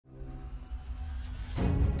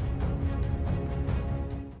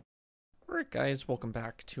Alright guys, welcome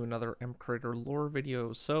back to another MCreator Lore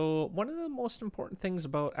video. So one of the most important things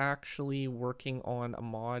about actually working on a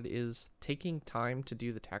mod is taking time to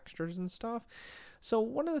do the textures and stuff. So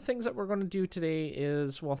one of the things that we're going to do today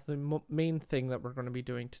is, well, the main thing that we're going to be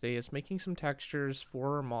doing today is making some textures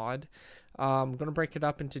for our mod. I'm going to break it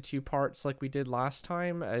up into two parts like we did last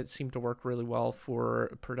time. It seemed to work really well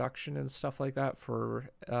for production and stuff like that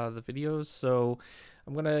for the videos. So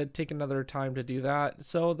I'm going to take another time to do that.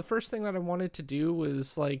 So the first thing that I wanted to do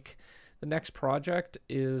was like the next project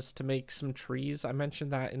is to make some trees. I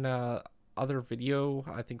mentioned that in a other video,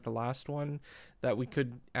 I think the last one, that we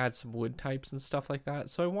could add some wood types and stuff like that.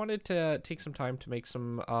 So I wanted to take some time to make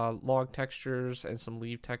some log textures and some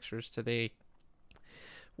leaf textures today,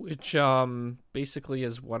 which basically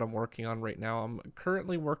is what I'm working on right now. I'm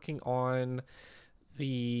currently working on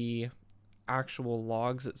the actual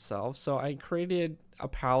logs itself. So I created a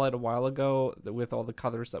palette a while ago with all the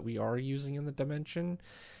colors that we are using in the dimension,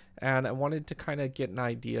 and I wanted to kind of get an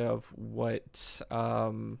idea of what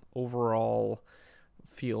overall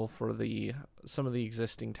feel for some of the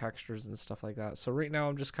existing textures and stuff like that. So right now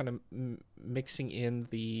I'm just kind of mixing in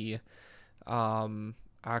the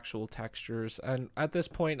actual textures, and at this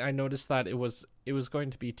point I noticed that it was going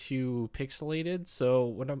to be too pixelated. So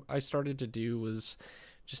what I started to do was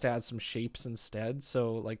just add some shapes instead,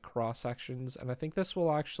 so like cross sections, and I think this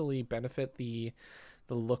will actually benefit the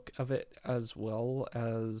look of it as well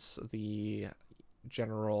as the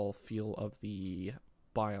general feel of the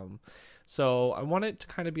biome. So I want it to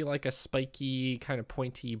kind of be like a spiky, kind of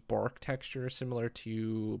pointy bark texture similar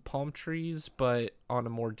to palm trees, but on a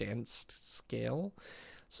more dense scale.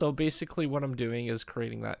 So basically what I'm doing is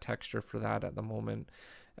creating that texture for that at the moment.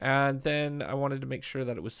 And then I wanted to make sure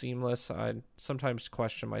that it was seamless. I sometimes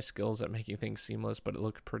question my skills at making things seamless, but it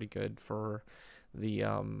looked pretty good for the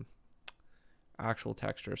actual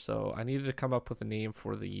texture. So I needed to come up with a name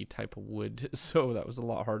for the type of wood, so that was a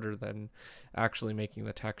lot harder than actually making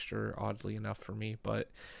the texture, oddly enough, for me. But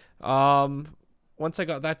once I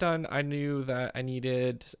got that done, I knew that I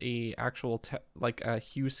needed a actual like a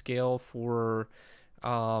hue scale for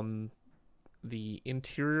the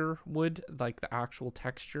interior wood, like the actual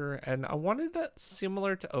texture, and I wanted it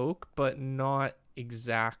similar to oak but not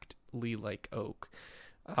exactly like oak.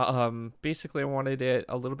 Basically I wanted it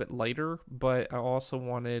a little bit lighter, but I also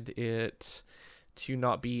wanted it to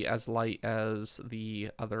not be as light as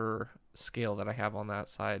the other scale that I have on that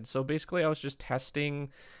side. So basically I was just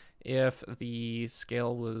testing if the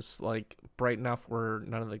scale was like bright enough where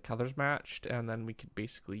none of the colors matched, and then we could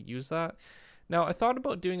basically use that. Now, I thought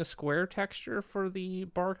about doing a square texture for the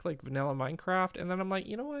bark like vanilla Minecraft, and then I'm like,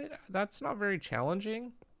 you know what, that's not very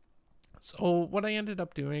challenging. So what I ended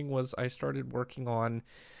up doing was I started working on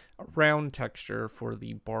a round texture for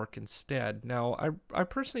the bark instead. Now, I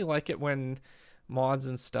personally like it when mods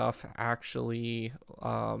and stuff actually,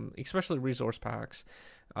 especially resource packs,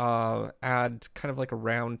 add kind of like a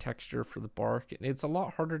round texture for the bark. It's a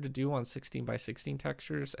lot harder to do on 16 by 16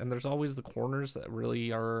 textures, and there's always the corners that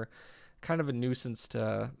really are kind of a nuisance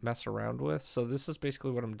to mess around with. So this is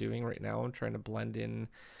basically what I'm doing right now. I'm trying to blend in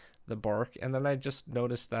the bark, and then I just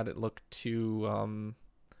noticed that it looked too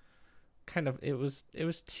kind of, it was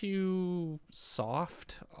too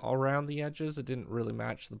soft around the edges. It didn't really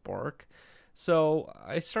match the bark. So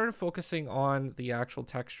I started focusing on the actual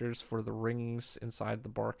textures for the rings inside the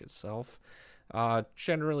bark itself.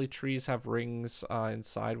 Generally trees have rings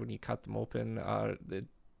inside when you cut them open.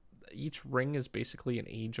 Each ring is basically an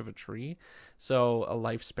age of a tree, so a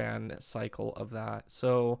lifespan cycle of that.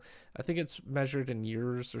 So I think it's measured in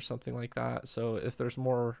years or something like that. So if there's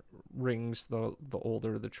more rings, the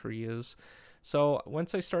older the tree is. So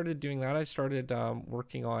once I started doing that, I started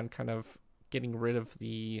working on kind of getting rid of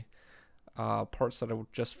the parts that I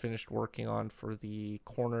just finished working on for the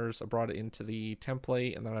corners. I brought it into the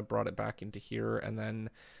template, and then I brought it back into here, and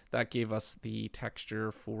then that gave us the texture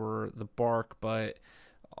for the bark, but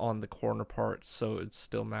on the corner part, so it's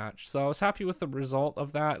still matched. So I was happy with the result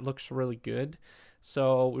of that. It looks really good,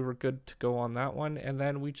 so we were good to go on that one. And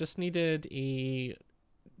then we just needed a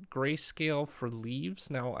grayscale for leaves.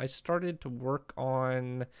 Now I started to work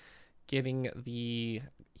on getting the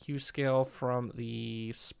hue scale from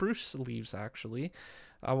the spruce leaves. Actually,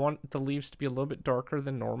 I want the leaves to be a little bit darker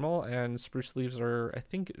than normal, and spruce leaves are, I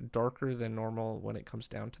think, darker than normal when it comes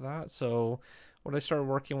down to that. So what I started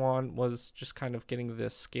working on was just kind of getting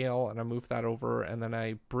this scale, and I moved that over, and then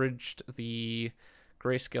I bridged the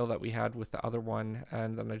grayscale that we had with the other one,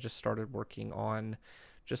 and then I just started working on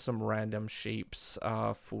just some random shapes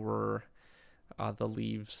for the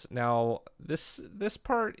leaves. Now this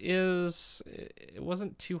part is, it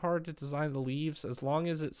wasn't too hard to design the leaves. As long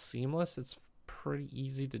as it's seamless, it's pretty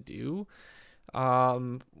easy to do.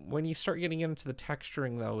 When you start getting into the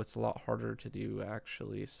texturing though, it's a lot harder to do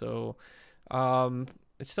actually. So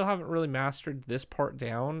I still haven't really mastered this part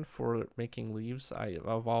down for making leaves.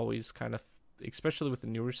 I've always kind of, especially with the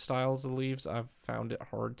newer styles of leaves, I've found it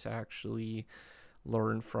hard to actually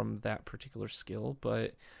learn from that particular skill.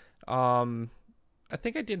 But I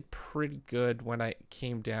think I did pretty good when I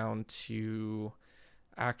came down to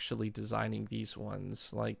actually designing these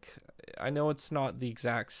ones. Like, I know it's not the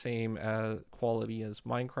exact same quality as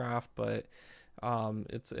Minecraft, but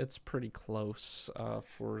it's pretty close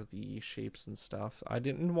for the shapes and stuff. I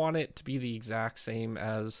didn't want it to be the exact same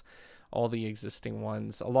as all the existing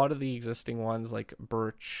ones. A lot of the existing ones like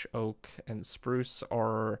birch, oak, and spruce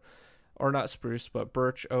are, or not spruce, but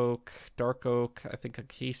birch, oak, dark oak. I think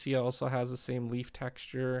acacia also has the same leaf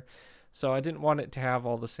texture. So I didn't want it to have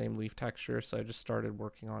all the same leaf texture, so I just started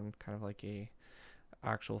working on kind of like a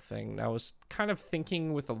actual thing. I was kind of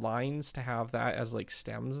thinking with the lines to have that as like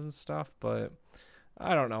stems and stuff, but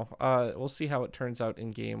I don't know. We'll see how it turns out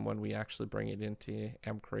in game when we actually bring it into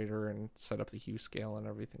MCreator and set up the hue scale and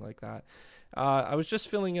everything like that. I was just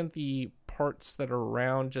filling in the parts that are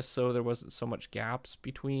around just so there wasn't so much gaps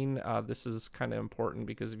between. This is kind of important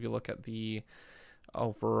because if you look at the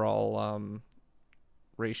overall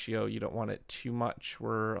ratio, you don't want it too much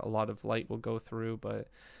where a lot of light will go through, but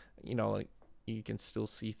you know, like you can still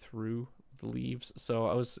see through the leaves. So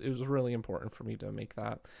it was really important for me to make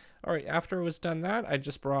that. All right, after I was done that, I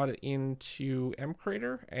just brought it into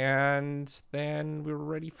MCreator, and then we were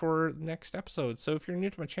ready for the next episode. So if you're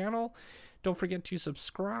new to my channel, don't forget to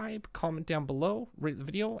subscribe, comment down below, rate the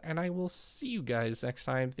video, and I will see you guys next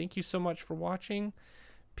time. Thank you so much for watching.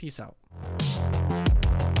 Peace out.